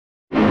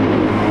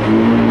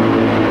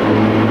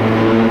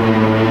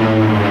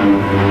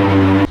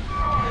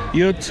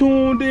You're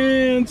tuned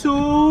in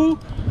to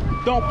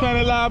Donk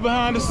Planet Live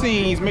behind the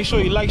scenes. Make sure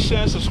you like,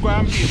 share, and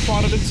subscribe and be a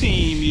part of the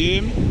team, you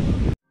hear me?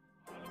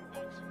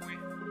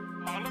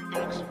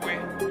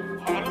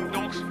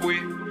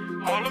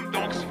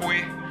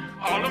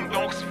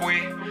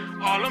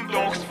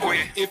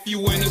 If you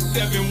in a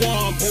 7-1,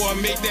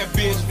 boy, make that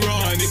bitch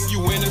run. If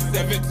you in a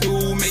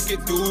 7-2, make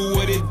it do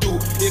what it do.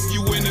 If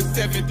you in a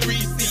 7-3,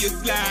 see it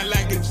slide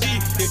like a G.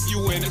 If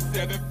you in a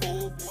 7-4,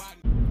 boy.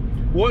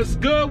 What's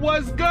good,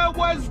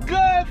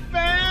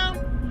 fam?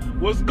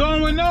 What's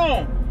going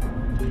on?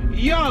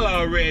 Y'all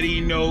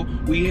already know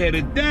we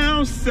headed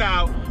down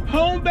south,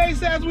 home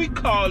base as we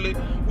call it.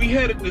 We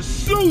headed to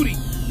Sudie,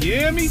 you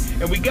hear me?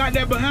 And we got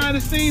that behind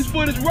the scenes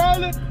footage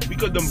rolling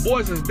because them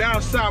boys is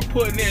down south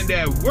putting in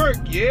that work,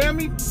 you hear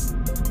me?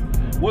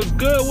 What's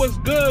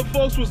good,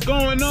 folks? What's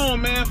going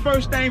on, man?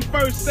 First thing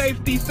first,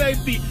 safety, you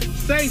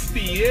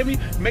hear me?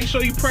 Make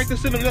sure you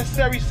practicing the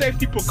necessary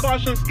safety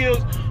precaution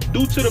skills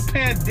due to the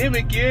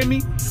pandemic, you hear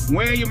me?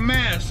 Wearing your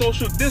mask,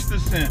 social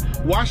distancing,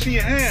 washing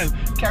your hands,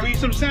 carry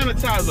some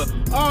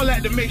sanitizer, all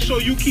that to make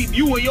sure you keep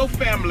you and your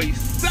family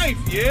safe,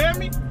 you hear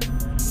me?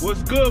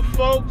 What's good,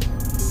 folks?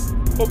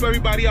 Hope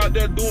everybody out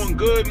there doing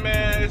good,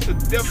 man. It's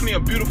definitely a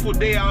beautiful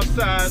day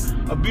outside.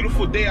 A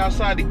beautiful day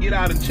outside to get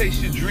out and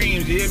chase your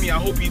dreams, you hear me? I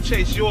hope you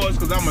chase yours,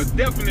 because I'ma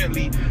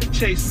definitely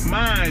chase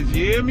mine, you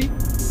hear me?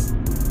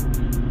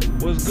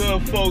 What's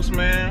good, folks,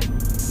 man?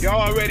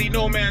 Y'all already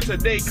know, man,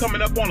 today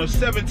coming up on a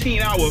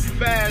 17-hour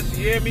fast,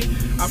 you hear me?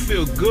 I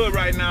feel good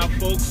right now,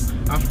 folks.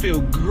 I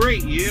feel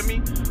great, you hear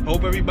me?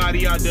 Hope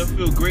everybody out there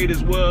feel great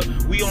as well.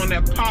 We on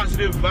that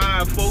positive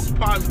vibe, folks.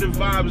 Positive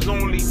vibes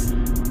only.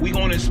 We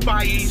gonna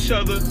inspire each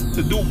other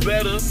to do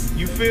better,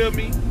 you feel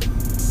me?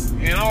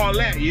 And all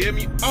that, you hear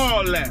me?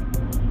 All that.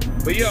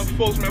 But yeah,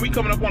 folks, man, we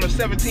coming up on a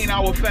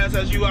 17-hour fast,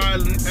 as you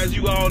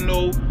all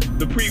know.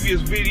 The previous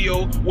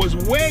video was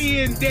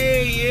weigh-in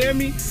day, you hear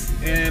me?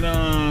 And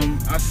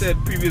I said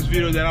previous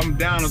video that I'm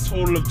down a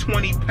total of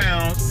 20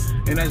 pounds,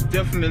 and that's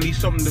definitely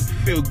something to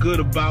feel good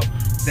about.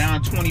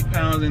 Down 20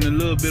 pounds in a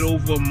little bit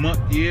over a month,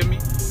 you hear me?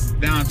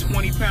 Down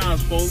 20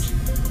 pounds, folks.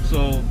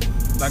 So,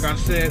 like I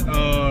said,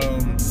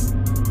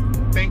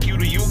 thank you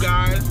to you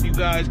guys. You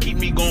guys keep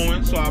me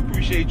going, so I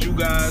appreciate you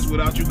guys.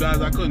 Without you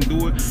guys, I couldn't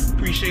do it.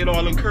 Appreciate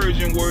all the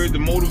encouraging words, the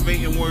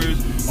motivating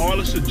words, all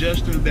the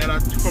suggestions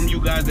that from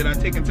you guys that I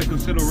take into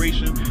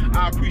consideration.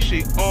 I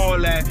appreciate all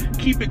that.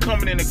 Keep it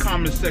coming in the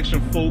comment section,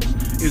 folks.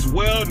 It's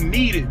well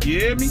needed, you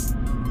hear me?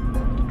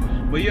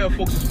 But yeah,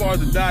 folks, as far as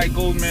the diet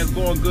goes, man, it's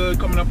going good.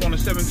 Coming up on a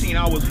 17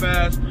 hours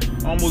fast.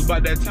 Almost by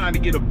that time to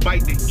get a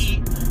bite to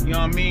eat. You know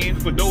what I mean?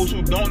 For those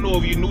who don't know,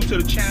 if you're new to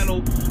the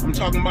channel, I'm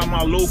talking about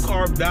my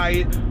low-carb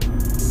diet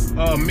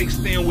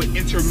mixed in with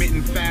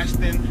intermittent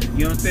fasting.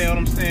 You understand what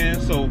I'm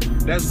saying? So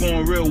that's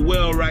going real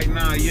well right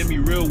now. You hear me?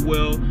 Real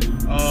well.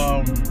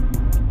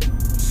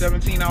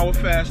 17-hour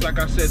fast, like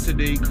I said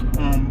today.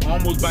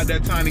 Almost by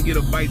that time to get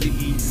a bite to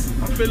eat.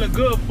 I'm feeling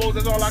good, folks.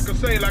 That's all I can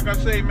say. Like I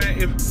say,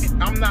 man, if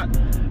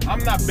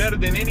I'm not better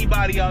than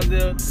anybody out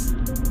there.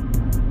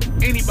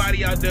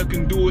 Anybody out there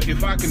can do it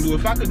if I can do it.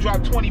 If I could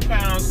drop 20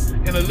 pounds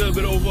in a little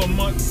bit over a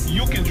month,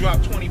 you can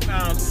drop 20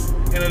 pounds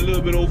in a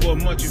little bit over a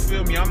month, you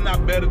feel me? I'm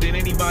not better than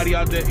anybody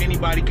out there.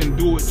 Anybody can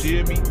do it, you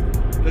hear me?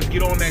 Let's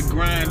get on that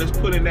grind. Let's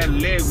put in that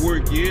leg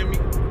work, you hear me?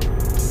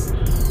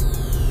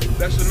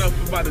 That's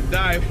enough about the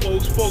diet,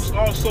 folks. Folks,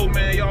 also,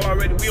 man, y'all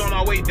already, we on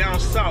our way down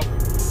south.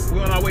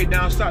 We on our way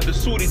down south to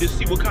Sudie to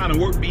see what kind of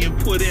work being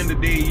put in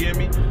today, you hear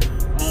me?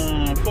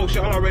 Folks,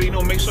 y'all already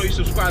know, make sure you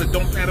subscribe to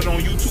Donk Planet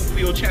on YouTube for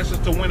your chances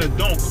to win a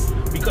donk,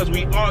 because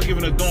we are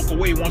giving a donk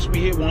away once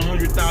we hit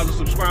 100,000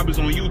 subscribers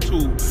on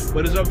YouTube.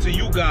 But it's up to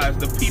you guys,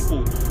 the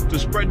people, to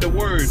spread the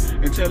word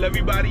and tell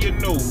everybody you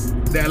know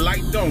that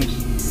like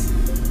donks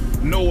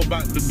know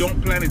about the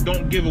Donk Planet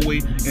Donk giveaway,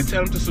 and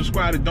tell them to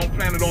subscribe to Donk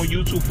Planet on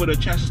YouTube for the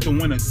chances to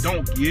win a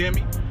donk, you hear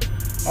me?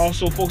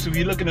 Also, folks, if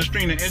you're looking to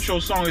stream, the intro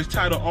song is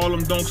titled All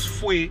Them Donks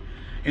Fue.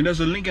 And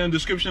there's a link in the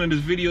description of this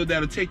video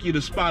that'll take you to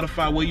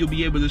Spotify, where you'll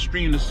be able to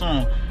stream the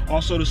song.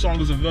 Also, the song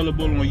is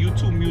available on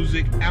YouTube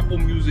Music, Apple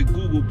Music,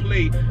 Google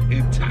Play,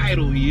 and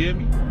Tidal, you hear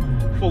me?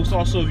 Folks,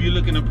 also, if you're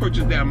looking to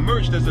purchase that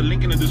merch, there's a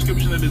link in the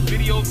description of this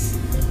video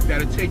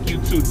that'll take you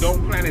to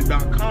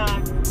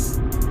donkplanet.com.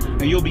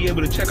 And you'll be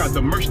able to check out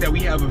the merch that we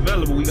have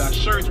available. We got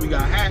shirts, we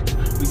got hats,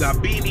 we got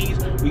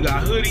beanies, we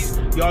got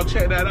hoodies. Y'all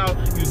check that out.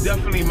 You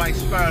definitely might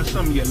find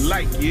something you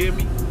like, you hear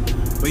me?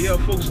 But yeah,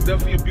 folks, it's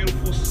definitely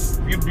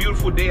a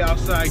beautiful day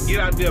outside. Get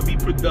out there, be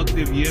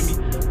productive, you hear me?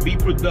 Be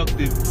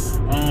productive.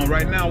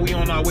 Right now, we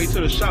on our way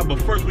to the shop,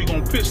 but first we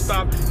gonna pit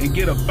stop and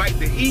get a bite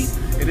to eat.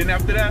 And then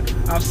after that,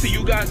 I'll see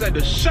you guys at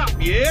the shop,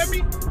 you hear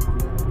me?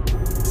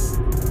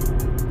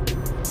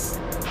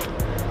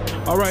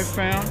 All right,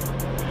 fam.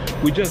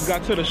 We just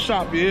got to the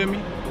shop, you hear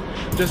me?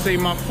 Just ate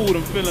my food,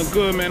 I'm feeling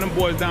good, man. Them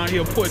boys down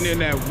here putting in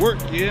that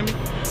work, you hear me?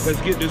 Let's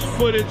get this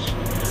footage.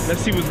 Let's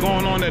see what's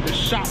going on at the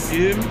shop, you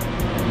hear me?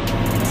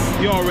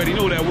 You already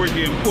know that work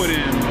getting put in,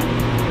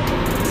 man.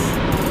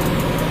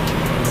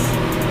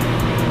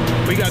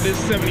 We got this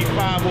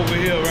 75 over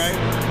here, right?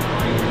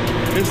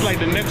 It's like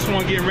the next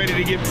one getting ready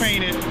to get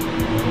painted.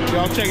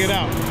 Y'all check it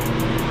out.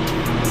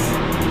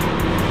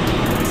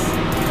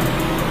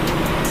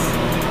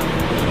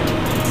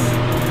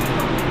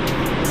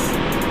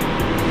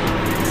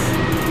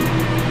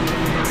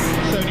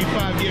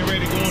 Getting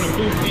ready to go on the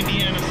booth,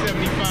 Indiana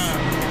 75.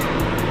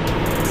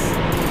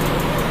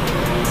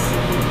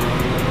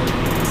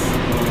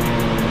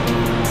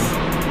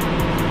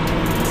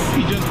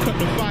 He just cut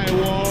the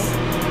firewall.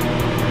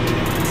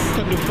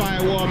 Cut the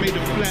firewall, made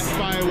the flat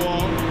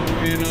firewall,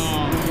 and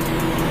now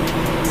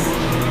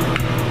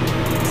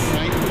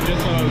he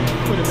just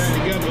put it back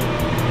together.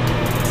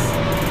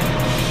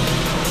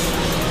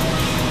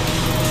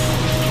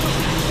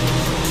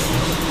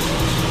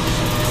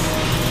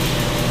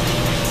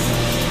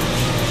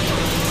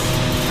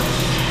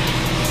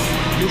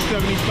 This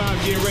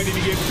 75 getting ready to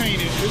get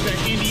painted. This is at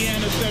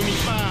Indiana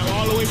 75,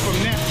 all the way from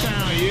that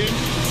town, yeah?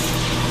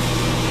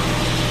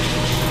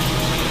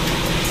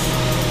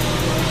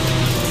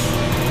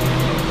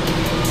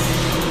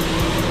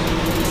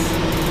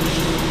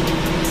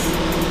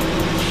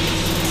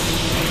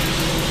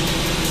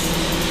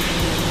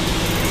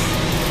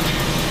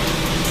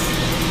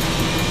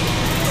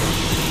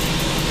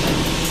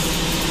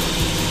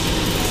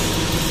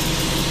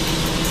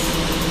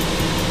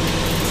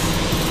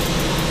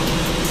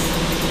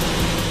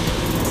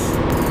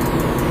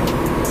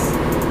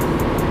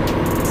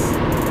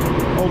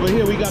 Over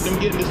here we got them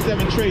getting the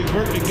 7 tray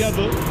vert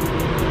together.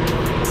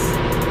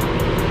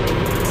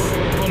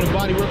 On the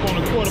body work on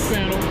the quarter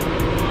panel.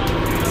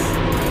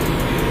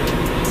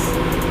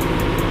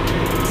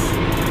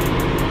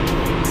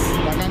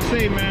 Like I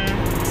say, man,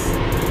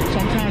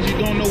 sometimes you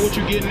don't know what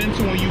you're getting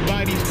into when you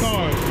buy these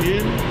cars,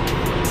 yeah?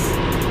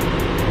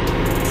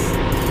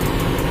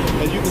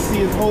 As you can see,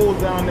 his holes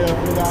down there.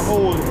 They got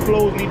holes. The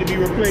flows need to be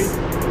replaced.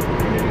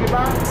 You need to get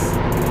by?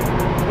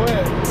 Go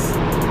ahead.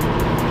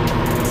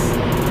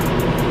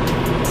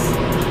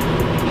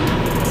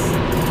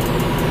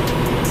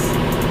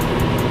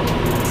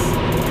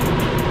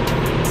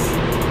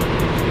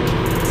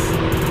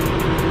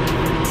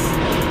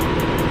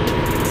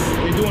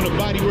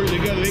 Work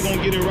together, they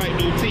gonna get it right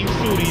though. Team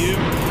Sudie, yeah.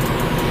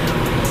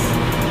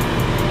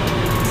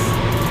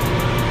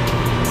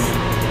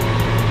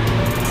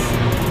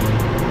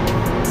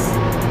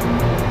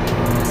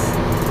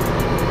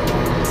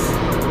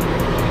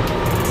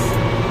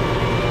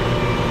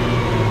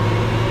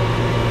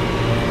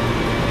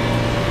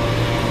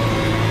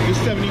 This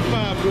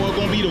 75, boy,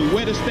 gonna be the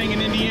wettest thing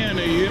in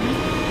Indiana, you hear me?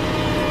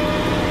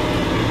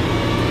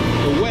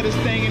 The wettest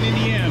thing in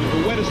Indiana,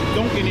 the wettest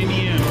donk in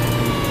Indiana.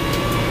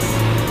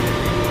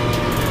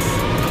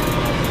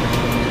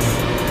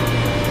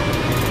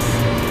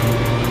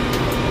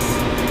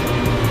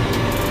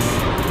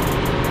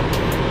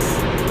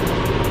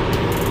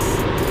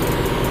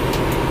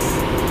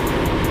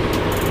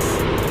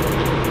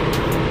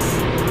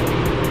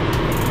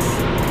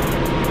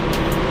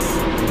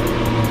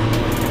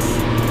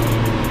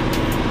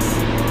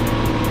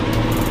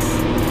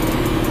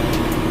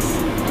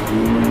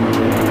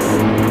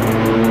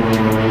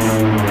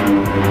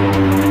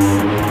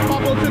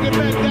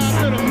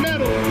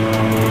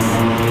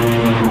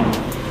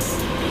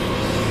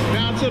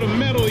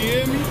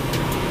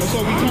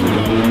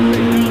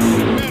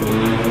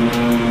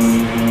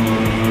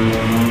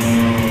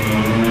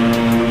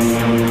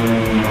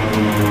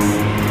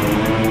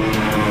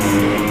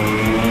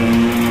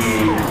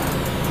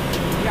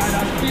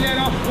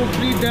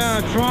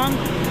 Trunk,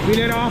 peel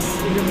it off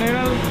in the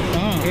middle,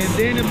 and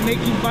then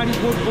making body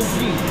work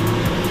complete.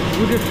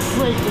 With it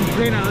straight and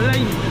plain and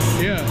line.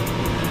 Yeah.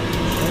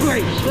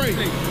 Straight.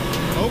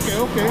 Okay.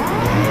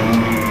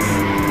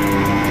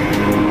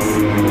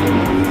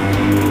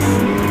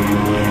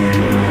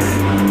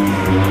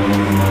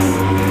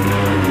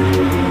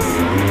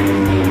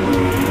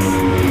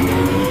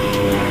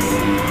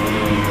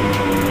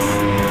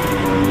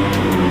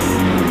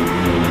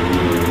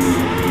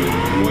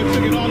 Boy,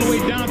 took it all the way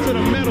down to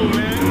the metal,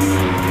 man.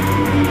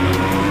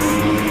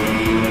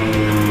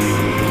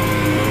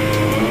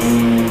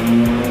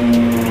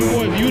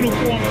 Boy,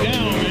 uniform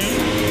down, man.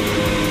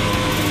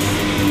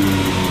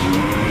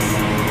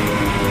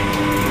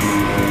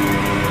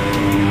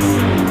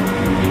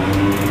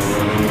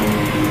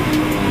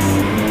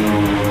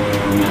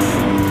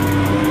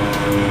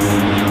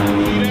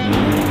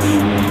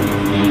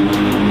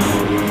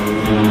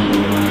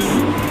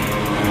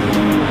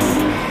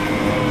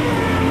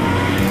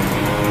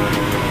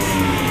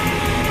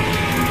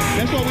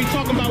 That's what we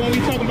talking about when we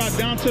talking about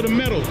down to the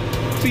metal.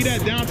 See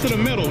that down to the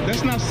metal?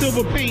 That's not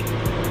silver paint.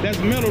 That's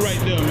metal right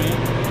there, man.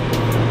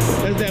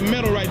 That's that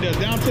metal right there,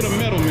 down to the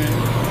metal, man.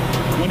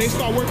 When they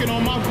start working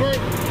on my vert,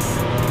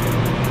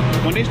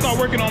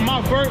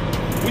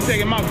 we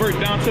taking my vert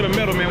down to the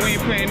metal, man. We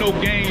ain't playing no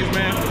games,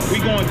 man. We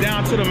going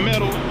down to the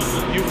metal.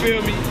 You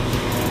feel me?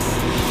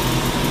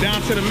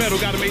 Down to the metal.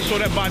 Got to make sure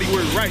that body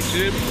works right,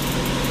 shit.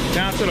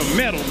 Down to the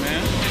metal,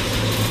 man.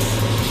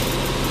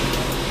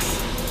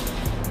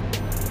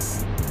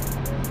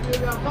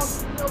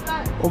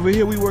 Over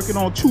here we working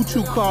on Choo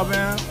Choo car,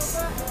 man.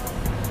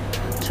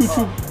 Choo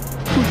Choo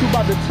Choo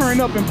about to turn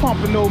up and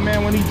pumping though,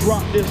 man, when he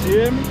dropped this, you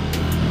hear me?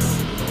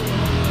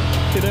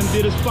 He done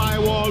did his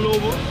firewall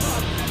over.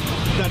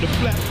 Got the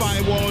flat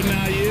firewall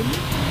now, you hear me?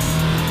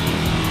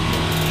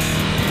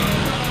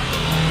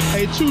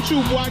 Hey, Choo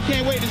boy, I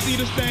can't wait to see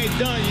this thing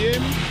done, you hear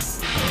me?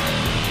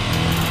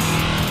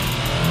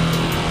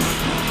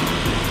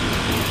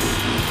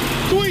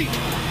 Sweet!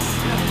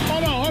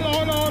 Hold on.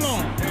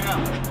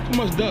 Yeah. Too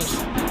much dust.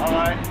 All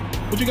right.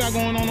 What you got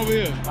going on over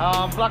here?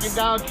 I'm blocking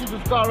down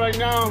Cuba's car right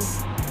now.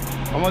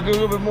 I'm gonna do a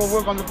little bit more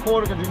work on the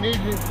quarter because he needs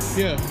it.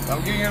 Yeah.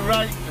 I'm getting it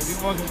right because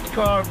he wants his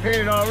car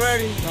painted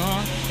already.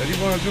 Uh-huh. And he's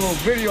gonna do a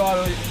video out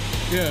of it.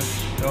 Yeah.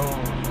 So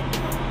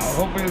I'm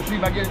hoping to see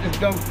if I get this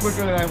done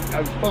quicker than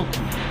I'm supposed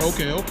to.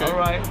 Okay. All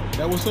right.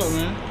 That what's up,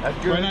 man? That's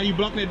good. Right now you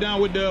blocking it down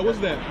with the, what's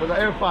that? With the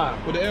air file.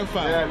 With the air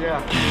file.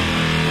 Yeah.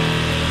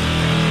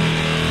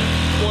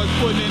 Boys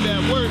putting in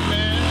that work,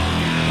 man.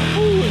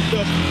 Ooh, it's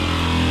dusty.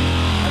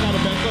 I gotta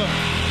back up.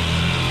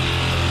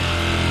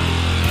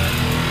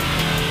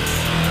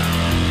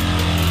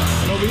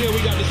 And over here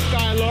we got the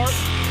Skylark.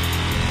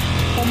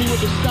 Homie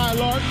with the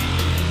Skylark.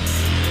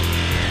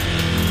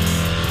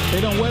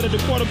 They done welded the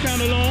quarter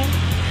panel on.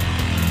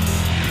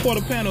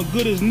 Quarter panel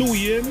good as new,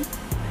 you hear me?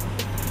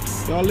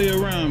 Y'all lay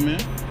around, man.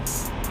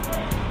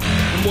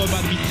 Them boy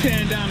about to be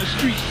tearing down the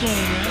street soon,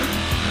 man.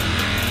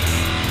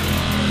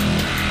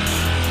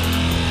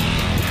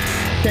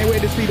 Can't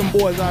wait to see them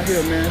boys out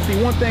here, man. See,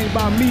 one thing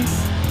about me,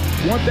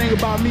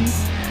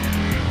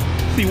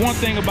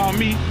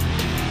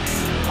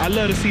 I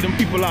love to see them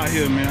people out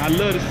here, man. I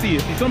love to see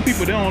it. See, some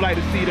people, they don't like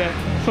to see that.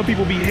 Some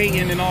people be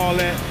hating and all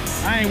that.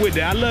 I ain't with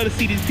that. I love to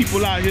see these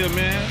people out here,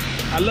 man.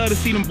 I love to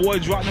see them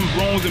boys drop them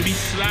drones and be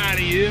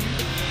sliding here.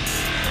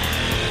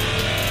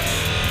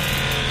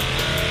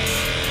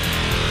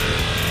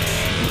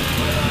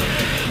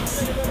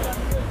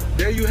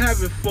 There you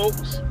have it,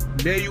 folks.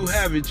 There you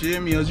have it, you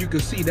hear me? As you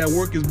can see, that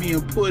work is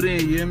being put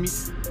in, you hear me?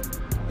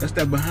 That's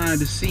that behind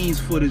the scenes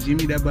footage, you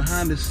hear me? That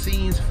behind the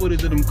scenes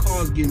footage of them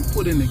cars getting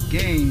put in the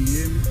game, you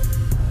hear me?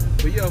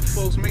 But yeah,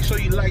 folks, make sure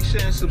you like,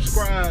 share, and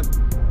subscribe.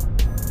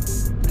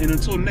 And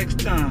until next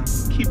time,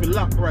 keep it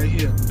locked right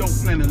here. Don't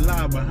plan to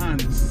lie behind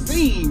the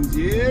scenes,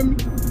 you hear me?